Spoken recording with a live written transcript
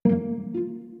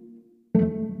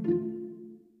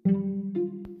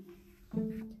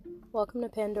Welcome to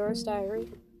Pandora's Diary,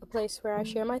 a place where I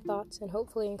share my thoughts and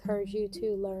hopefully encourage you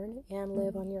to learn and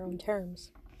live on your own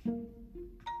terms.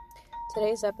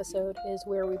 Today's episode is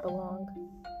Where We Belong.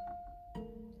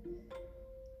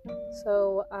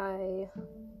 So I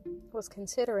was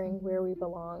considering where we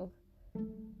belong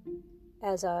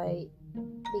as I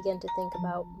began to think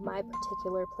about my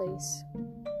particular place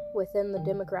within the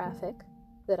demographic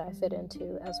that I fit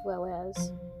into, as well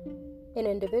as an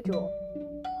individual.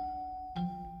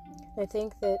 I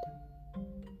think that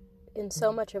in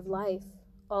so much of life,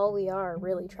 all we are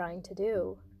really trying to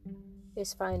do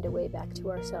is find a way back to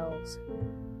ourselves,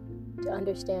 to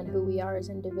understand who we are as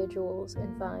individuals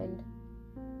and find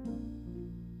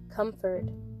comfort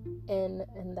in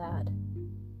that,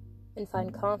 and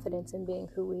find confidence in being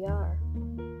who we are.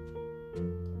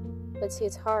 But see,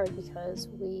 it's hard because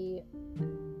we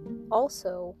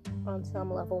also, on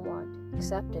some level, want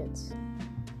acceptance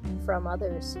from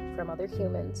others, from other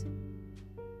humans,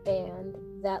 and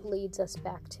that leads us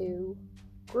back to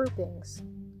groupings.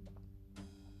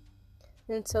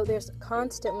 And so there's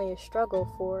constantly a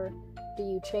struggle for, do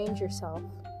you change yourself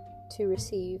to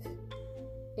receive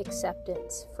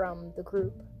acceptance from the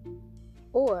group,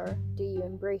 or do you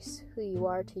embrace who you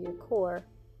are to your core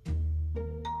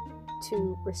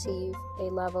to receive a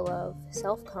level of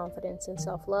self-confidence and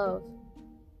self-love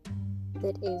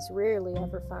that is rarely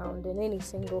ever found in any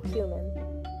single human.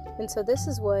 And so this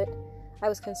is what I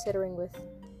was considering with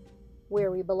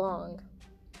where we belong.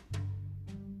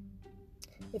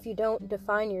 If you don't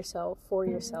define yourself for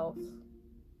yourself,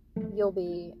 you'll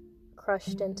be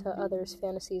crushed into others'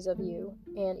 fantasies of you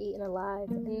and eaten alive.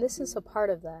 And this is a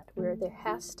part of that, where there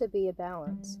has to be a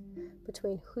balance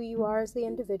between who you are as the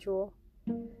individual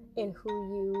and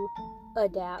who you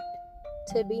adapt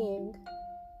to being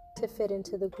to fit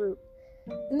into the group.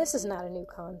 And this is not a new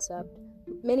concept.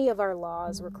 Many of our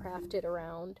laws were crafted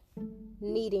around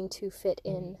needing to fit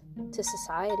in to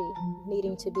society,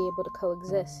 needing to be able to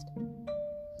coexist.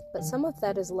 But some of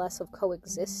that is less of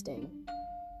coexisting.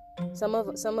 Some of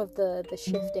the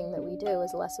shifting that we do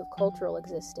is less of cultural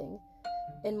existing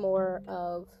and more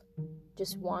of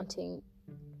just wanting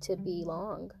to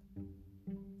belong.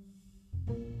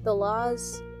 The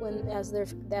laws, as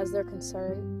they're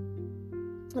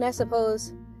concerned, and I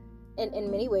suppose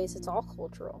in many ways it's all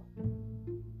cultural.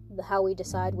 How we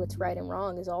decide what's right and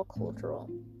wrong is all cultural.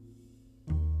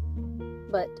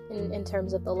 But in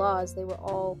terms of the laws, they were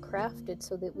all crafted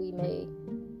so that we may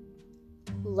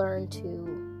learn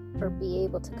to, or be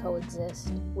able to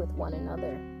coexist with one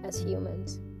another as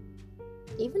humans.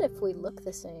 Even if we look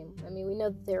the same. I mean, we know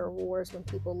that there are wars when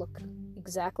people look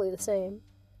exactly the same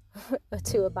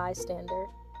to a bystander,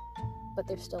 but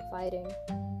they're still fighting.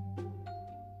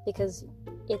 Because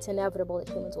it's inevitable that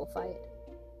humans will fight.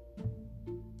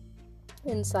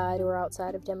 Inside or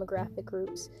outside of demographic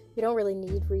groups. We don't really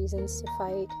need reasons to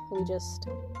fight.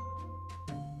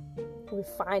 We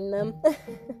find them.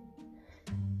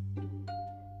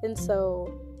 And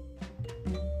so,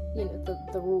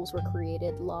 the rules were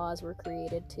created, laws were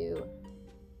created to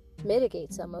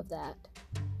mitigate some of that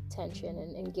tension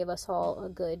and give us all a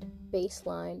good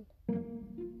baseline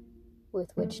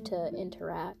with which to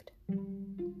interact.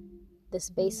 This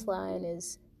baseline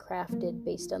is crafted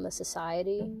based on the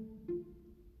society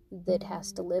that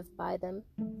has to live by them.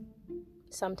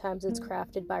 Sometimes it's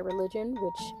crafted by religion,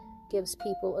 which gives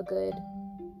people a good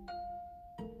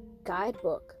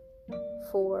guidebook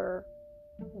for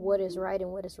what is right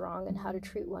and what is wrong, and how to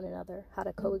treat one another, how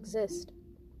to coexist,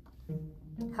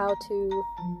 how to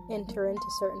enter into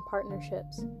certain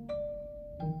partnerships.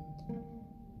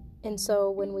 And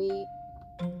so when we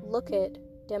look at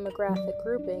demographic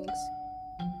groupings,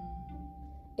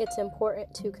 it's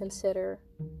important to consider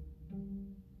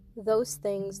those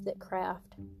things that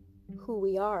craft who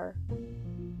we are: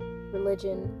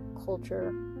 religion,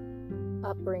 culture,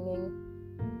 upbringing,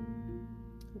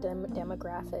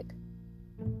 demographic.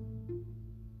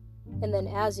 And then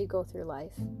as you go through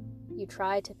life, you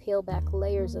try to peel back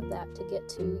layers of that to get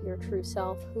to your true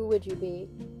self. Who would you be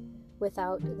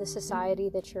without the society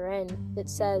that you're in that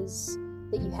says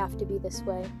that you have to be this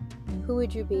way? Who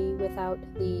would you be without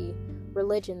the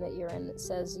religion that you're in that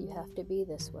says you have to be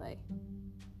this way?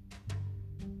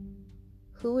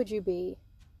 Who would you be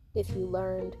if you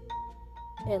learned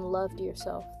and loved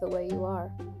yourself the way you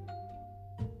are?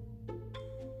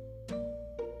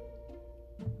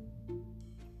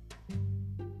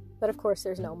 But of course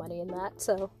there's no money in that,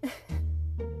 so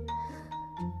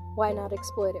why not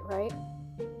exploit it, right?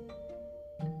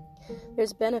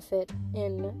 There's benefit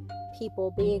in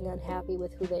people being unhappy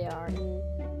with who they are and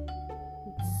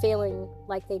feeling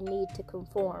like they need to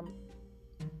conform.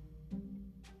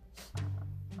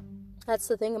 That's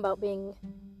the thing about being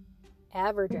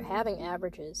average or having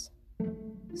averages.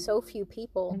 So few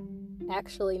people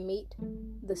actually meet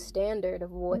the standard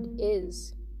of what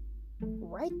is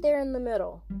right there in the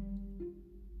middle.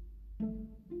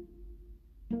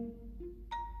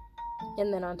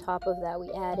 And then on top of that,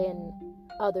 we add in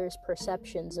others'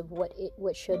 perceptions of what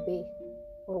should be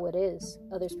or what is,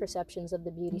 others' perceptions of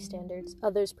the beauty standards,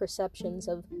 others' perceptions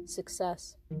of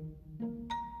success.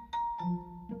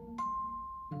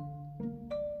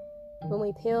 When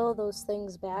we peel those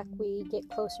things back, we get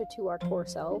closer to our core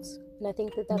selves. And I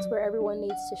think that that's where everyone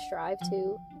needs to strive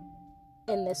to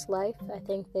in this life. I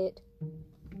think that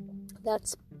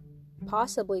that's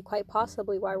quite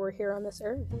possibly why we're here on this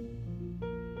earth.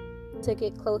 To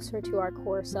get closer to our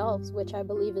core selves, which I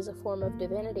believe is a form of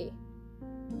divinity.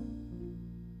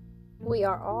 We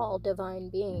are all divine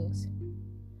beings.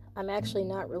 I'm actually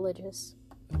not religious.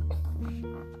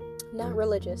 Not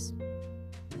religious.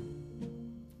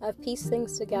 I've pieced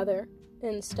things together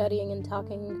in studying and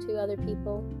talking to other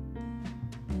people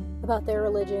about their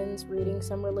religions, reading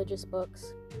some religious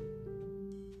books,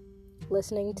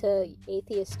 listening to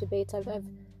atheist debates. I've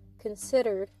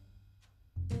considered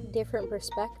different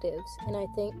perspectives, and I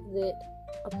think that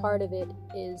a part of it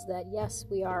is that yes,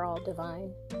 we are all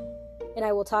divine. And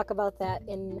I will talk about that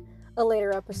in a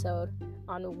later episode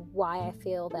on why I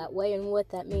feel that way and what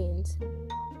that means.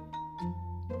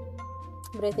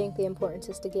 But I think the importance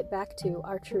is to get back to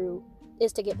our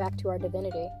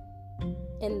divinity.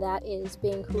 And that is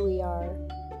being who we are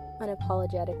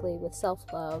unapologetically with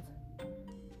self-love.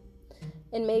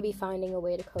 And maybe finding a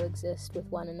way to coexist with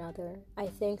one another. I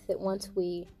think that once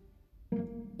we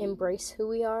embrace who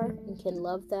we are and can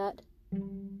love that,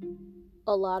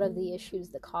 a lot of the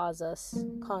issues that cause us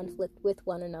conflict with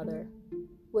one another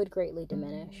would greatly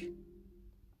diminish.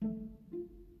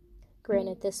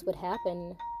 Granted, this would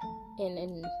happen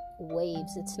in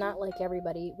waves. It's not like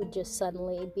everybody would just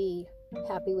suddenly be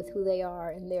happy with who they are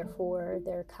and therefore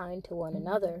they're kind to one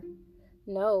another.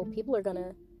 No, people are going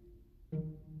to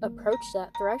approach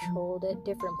that threshold at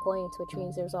different points, which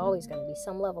means there's always going to be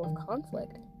some level of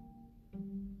conflict.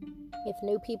 If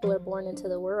new people are born into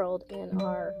the world and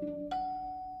are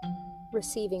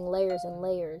receiving layers and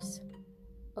layers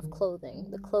of clothing,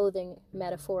 the clothing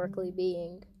metaphorically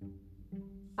being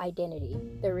identity,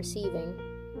 they're receiving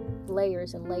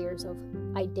layers and layers of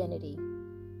identity,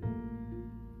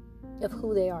 of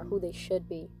who they are, who they should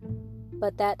be.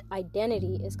 But that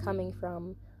identity is coming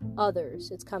from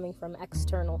others, it's coming from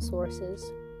external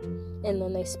sources, and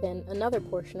then they spend another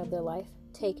portion of their life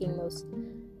taking those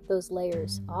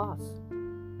layers off.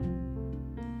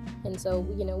 And so,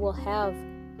 we'll have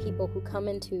people who come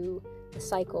into the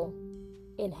cycle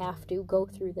and have to go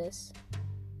through this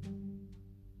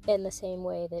in the same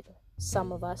way that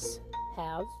some of us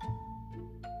have,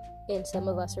 and some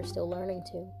of us are still learning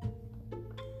to.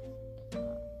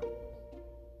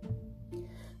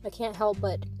 I can't help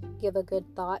but give a good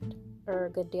thought or a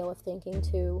good deal of thinking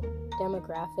to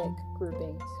demographic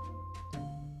groupings,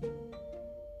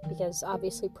 because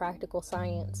obviously practical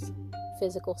science,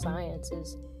 physical science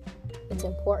it's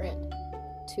important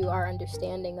to our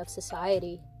understanding of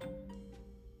society.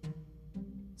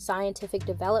 Scientific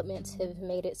developments have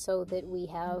made it so that we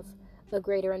have a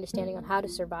greater understanding on how to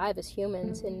survive as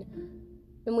humans, and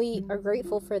we are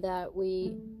grateful for that.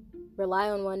 We rely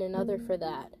on one another for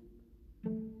that.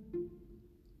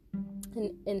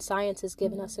 And science has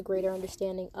given us a greater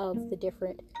understanding of the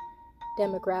different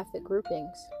demographic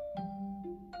groupings.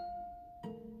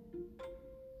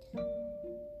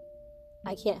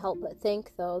 I can't help but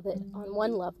think, though, that on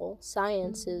one level,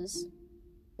 science is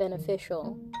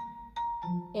beneficial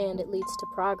and it leads to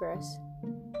progress.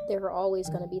 There are always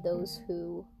going to be those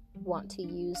who want to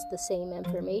use the same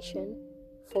information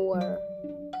for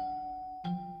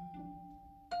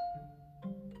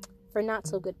not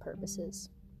so good purposes.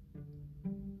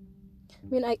 I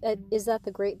mean, is that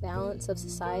the great balance of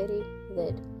society,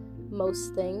 that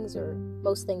most things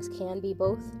can be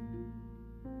both?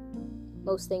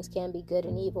 Most things can be good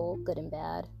and evil, good and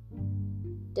bad,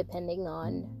 depending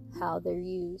on how they're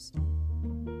used.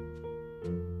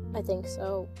 I think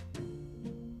so.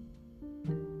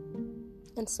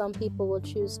 And some people will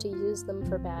choose to use them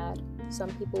for bad. Some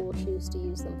people will choose to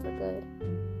use them for good.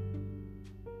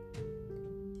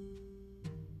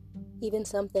 Even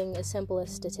something as simple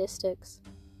as statistics.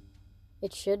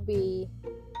 It should be...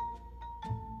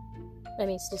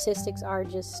 statistics are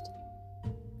just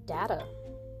data.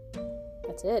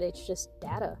 That's it. It's just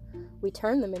data. We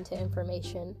turn them into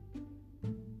information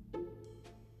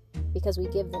because we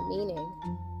give them meaning.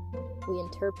 We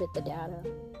interpret the data.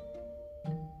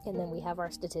 And then we have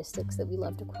our statistics that we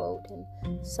love to quote.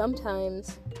 And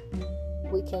sometimes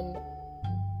we can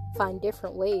find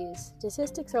different ways.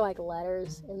 Statistics are like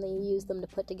letters, and they use them to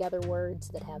put together words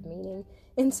that have meaning.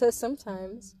 And so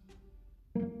sometimes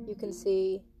you can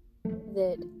see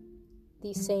that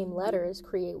these same letters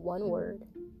create one word,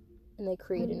 and they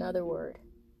create another word.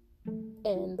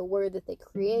 And the word that they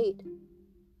create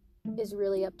is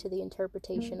really up to the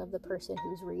interpretation of the person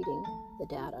who's reading the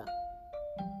data.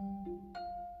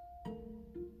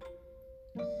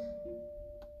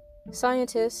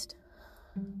 Scientists,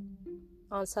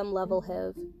 on some level,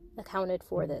 have accounted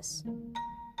for this.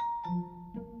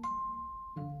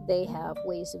 They have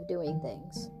ways of doing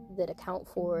things that account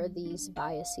for these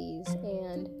biases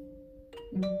and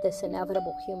this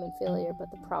inevitable human failure, but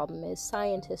the problem is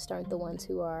scientists aren't the ones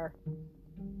who are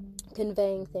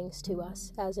conveying things to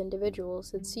us as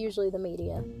individuals. It's usually the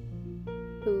media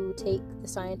who take the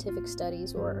scientific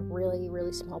studies, or a really,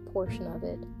 really small portion of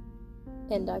it,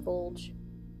 and divulge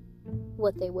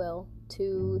what they will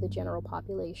to the general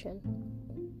population.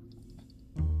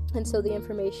 And so the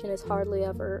information is hardly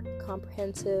ever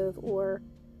comprehensive or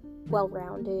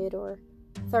well-rounded or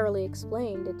thoroughly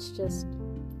explained. It's just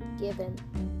given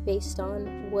based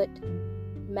on what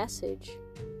message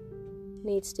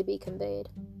needs to be conveyed.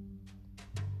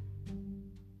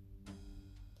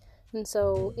 And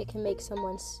so it can make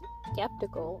someone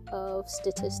skeptical of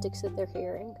statistics that they're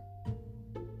hearing,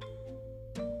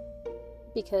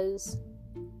 because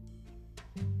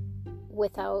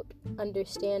without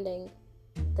understanding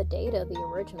the data, the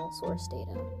original source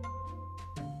data,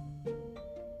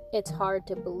 it's hard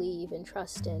to believe and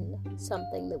trust in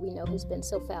something that we know has been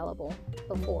so fallible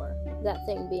before. That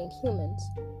thing being humans.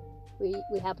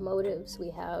 We have motives,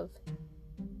 we have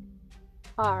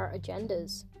our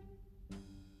agendas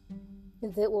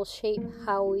that will shape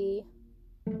how we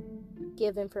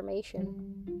give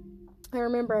information. I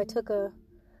remember I took a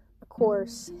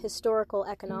course, historical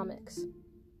economics,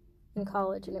 in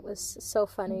college, and it was so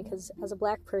funny because as a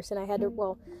black person I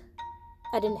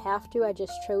didn't have to, I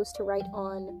just chose to write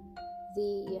on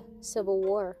the Civil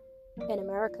War in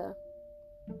America,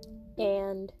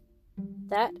 and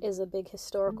that is a big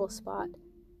historical spot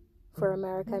for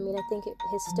America. I mean, I think it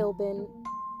has still been,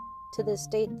 to this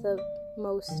date, the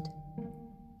most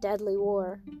deadly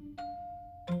war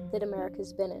that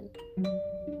America's been in.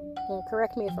 And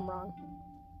correct me if I'm wrong,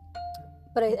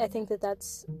 but I think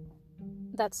that's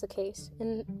the case.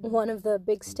 And one of the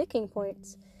big sticking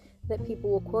points that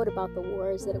people will quote about the war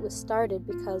is that it was started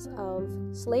because of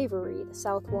slavery. The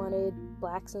South wanted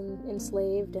blacks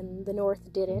enslaved, and the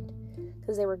North didn't,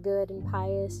 because they were good and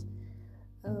pious.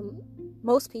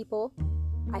 Most people,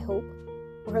 I hope,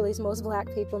 or at least most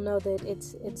black people, know that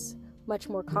it's much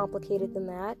more complicated than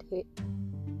that. It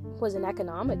was an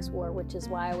economics war, which is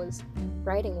why I was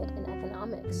writing it in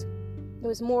economics. It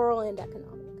was moral and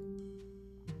economic.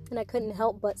 And I couldn't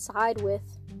help but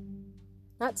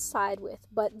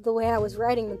but the way I was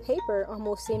writing the paper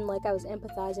almost seemed like I was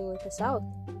empathizing with the South.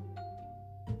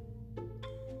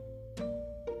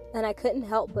 And I couldn't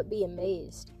help but be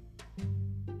amazed.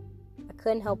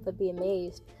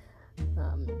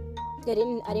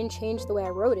 I didn't change the way I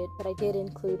wrote it, but I did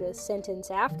include a sentence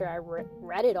after I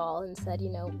read it all and said,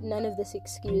 none of this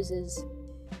excuses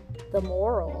the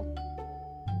moral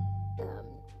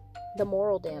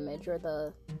damage or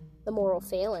the moral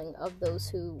failing of those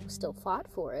who still fought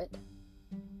for it.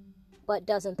 But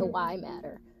doesn't the why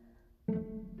matter?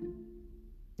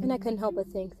 And I couldn't help but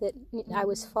think that I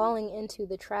was falling into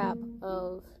the trap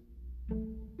of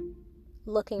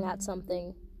looking at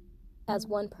something as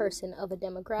one person of a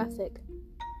demographic.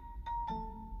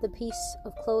 The piece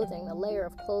of clothing, the layer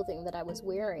of clothing that I was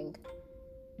wearing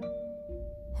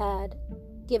had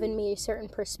given me a certain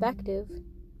perspective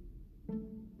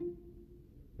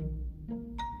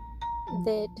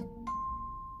that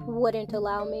wouldn't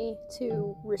allow me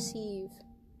to receive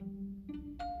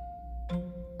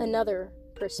another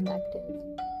perspective.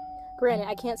 Granted,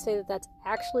 I can't say that that's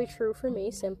actually true for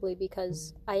me, simply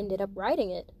because I ended up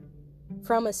writing it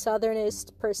from a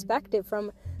Southernist perspective,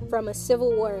 from a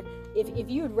Civil War. If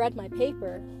you had read my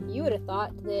paper, you would have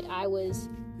thought that I was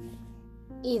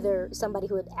either somebody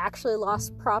who had actually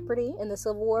lost property in the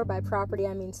Civil War. By property,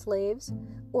 I mean slaves.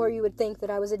 Or you would think that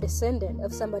I was a descendant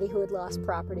of somebody who had lost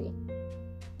property.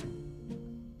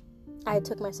 I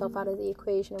took myself out of the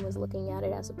equation and was looking at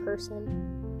it as a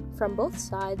person from both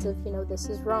sides of, this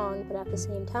is wrong, but at the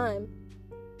same time,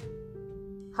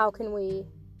 how can we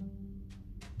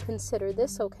consider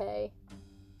this okay?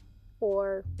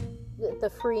 Or the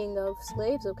freeing of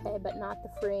slaves okay, but not the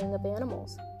freeing of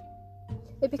animals?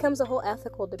 It becomes a whole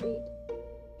ethical debate.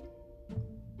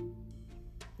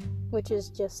 which is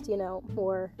just,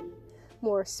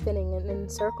 more spinning in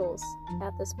circles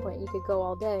at this point. You could go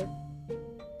all day.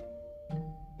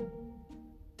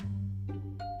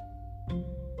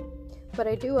 But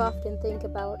I do often think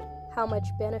about how much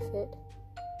benefit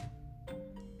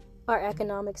our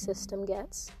economic system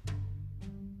gets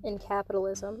in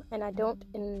capitalism, and I don't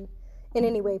in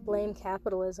any way blame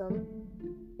capitalism.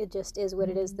 It just is what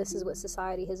it is. This is what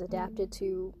society has adapted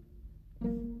to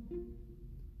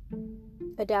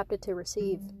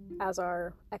receive as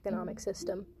our economic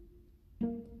system.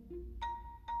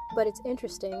 But it's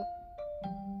interesting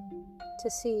to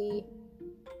see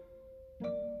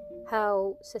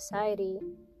how society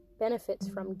benefits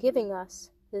from giving us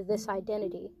this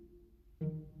identity.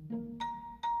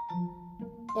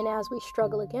 And as we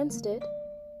struggle against it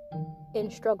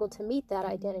and struggle to meet that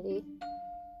identity,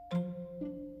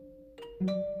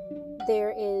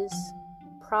 there is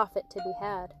profit to be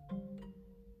had.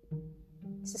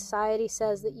 Society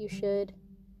says that you should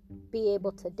be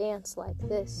able to dance like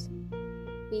this,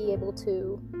 be able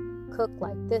to cook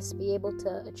like this, be able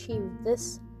to achieve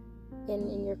this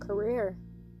in your career,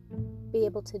 be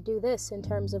able to do this in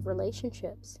terms of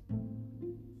relationships.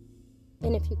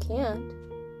 And if you can't,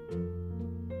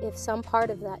 if some part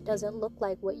of that doesn't look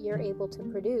like what you're able to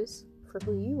produce for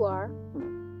who you are,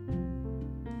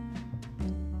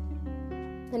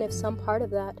 and if some part of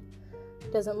that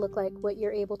doesn't look like what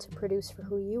you're able to produce for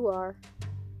who you are,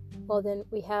 well, then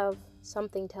we have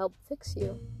something to help fix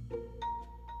you.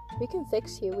 We can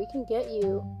fix you. We can get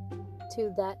you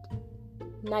to that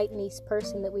nice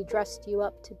person that we dressed you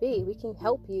up to be. We can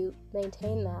help you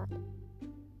maintain that.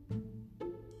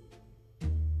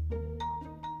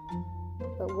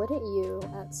 But wouldn't you,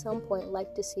 at some point,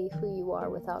 like to see who you are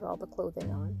without all the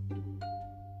clothing on?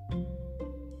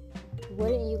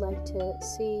 Wouldn't you like to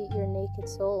see your naked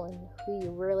soul and who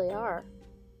you really are,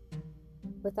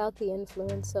 without the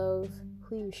influence of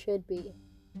who you should be,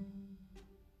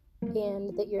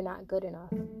 and that you're not good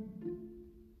enough?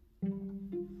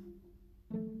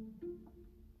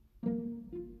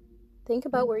 Think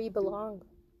about where you belong.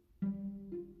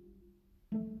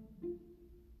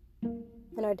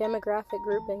 In our demographic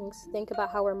groupings, think about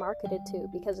how we're marketed to,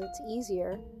 because it's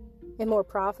easier and more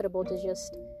profitable to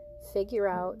just figure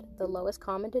out the lowest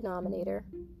common denominator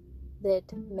that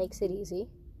makes it easy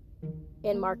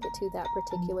and market to that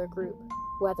particular group,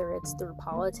 whether it's through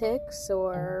politics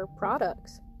or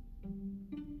products.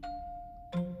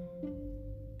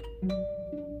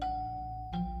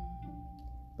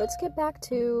 Let's get back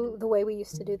to the way we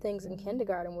used to do things in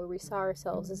kindergarten, where we saw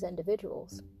ourselves as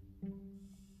individuals.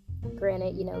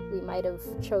 Granted, we might have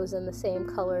chosen the same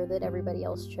color that everybody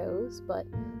else chose, but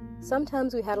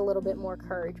sometimes we had a little bit more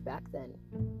courage back then.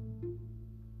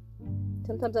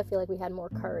 Sometimes I feel like we had more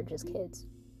courage as kids,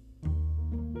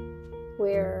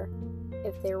 where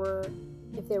if there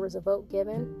was a vote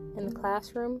given in the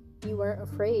classroom, you weren't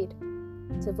afraid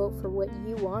to vote for what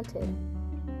you wanted,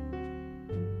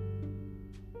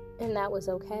 and that was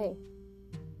okay.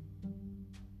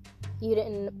 You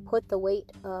didn't put the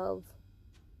weight of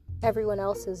everyone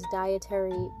else's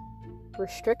dietary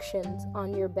restrictions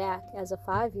on your back as a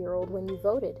 5-year-old when you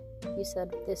voted. You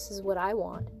said, this is what I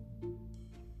want.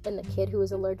 And the kid who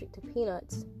was allergic to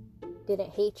peanuts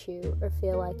didn't hate you or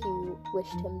feel like you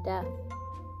wished him death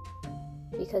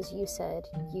because you said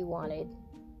you wanted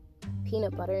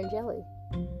peanut butter and jelly.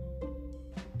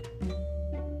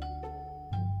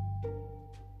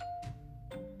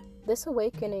 This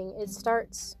awakening, it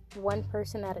starts one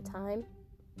person at a time.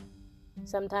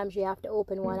 Sometimes you have to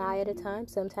open one eye at a time.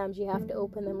 Sometimes you have to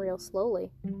open them real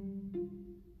slowly.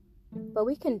 But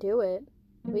we can do it.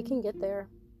 We can get there.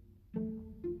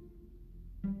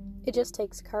 It just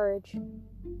takes courage.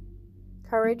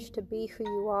 Courage to be who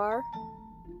you are.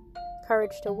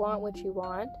 Courage to want what you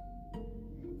want.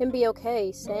 And be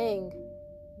okay saying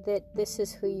that this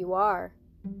is who you are.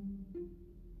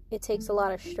 It takes a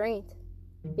lot of strength,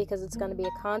 because it's going to be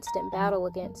a constant battle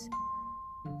against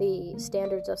the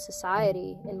standards of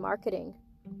society and marketing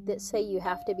that say you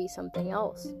have to be something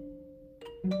else,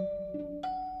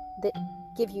 that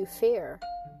give you fear,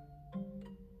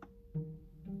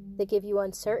 that give you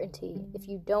uncertainty if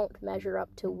you don't measure up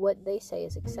to what they say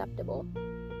is acceptable.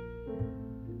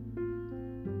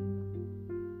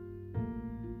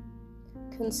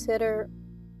 Consider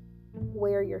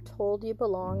where you're told you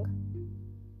belong,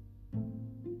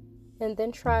 and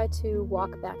then try to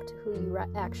walk back to who you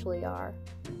actually are.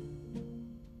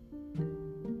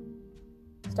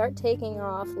 Start taking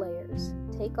off layers.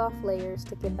 Take off layers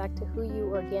to get back to who you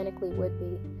organically would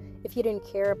be if you didn't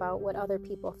care about what other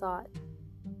people thought.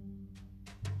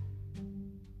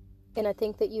 And I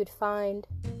think that you'd find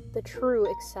the true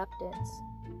acceptance,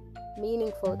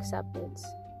 meaningful acceptance,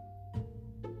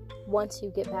 once you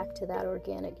get back to that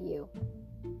organic you.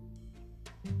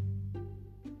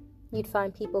 You'd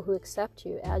find people who accept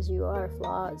you as you are,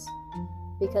 flaws,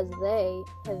 because they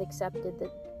have accepted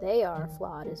that they are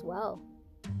flawed as well.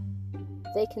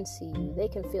 They can see you, they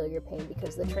can feel your pain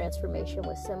because the transformation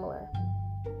was similar.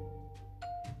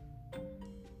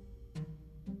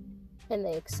 And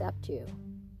they accept you,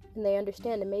 and they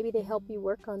understand, and maybe they help you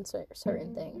work on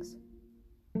certain things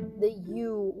that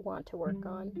you want to work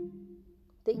on,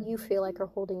 that you feel like are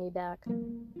holding you back.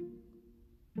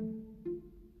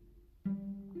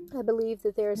 I believe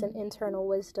that there is an internal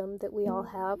wisdom that we all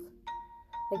have.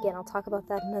 Again, I'll talk about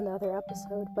that in another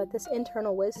episode, but this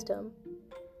internal wisdom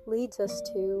leads us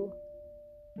to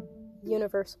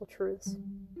universal truths.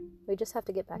 We just have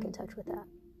to get back in touch with that.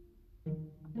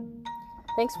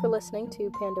 Thanks for listening to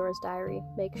Pandora's Diary.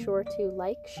 Make sure to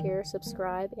like, share,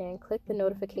 subscribe, and click the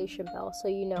notification bell so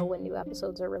you know when new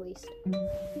episodes are released.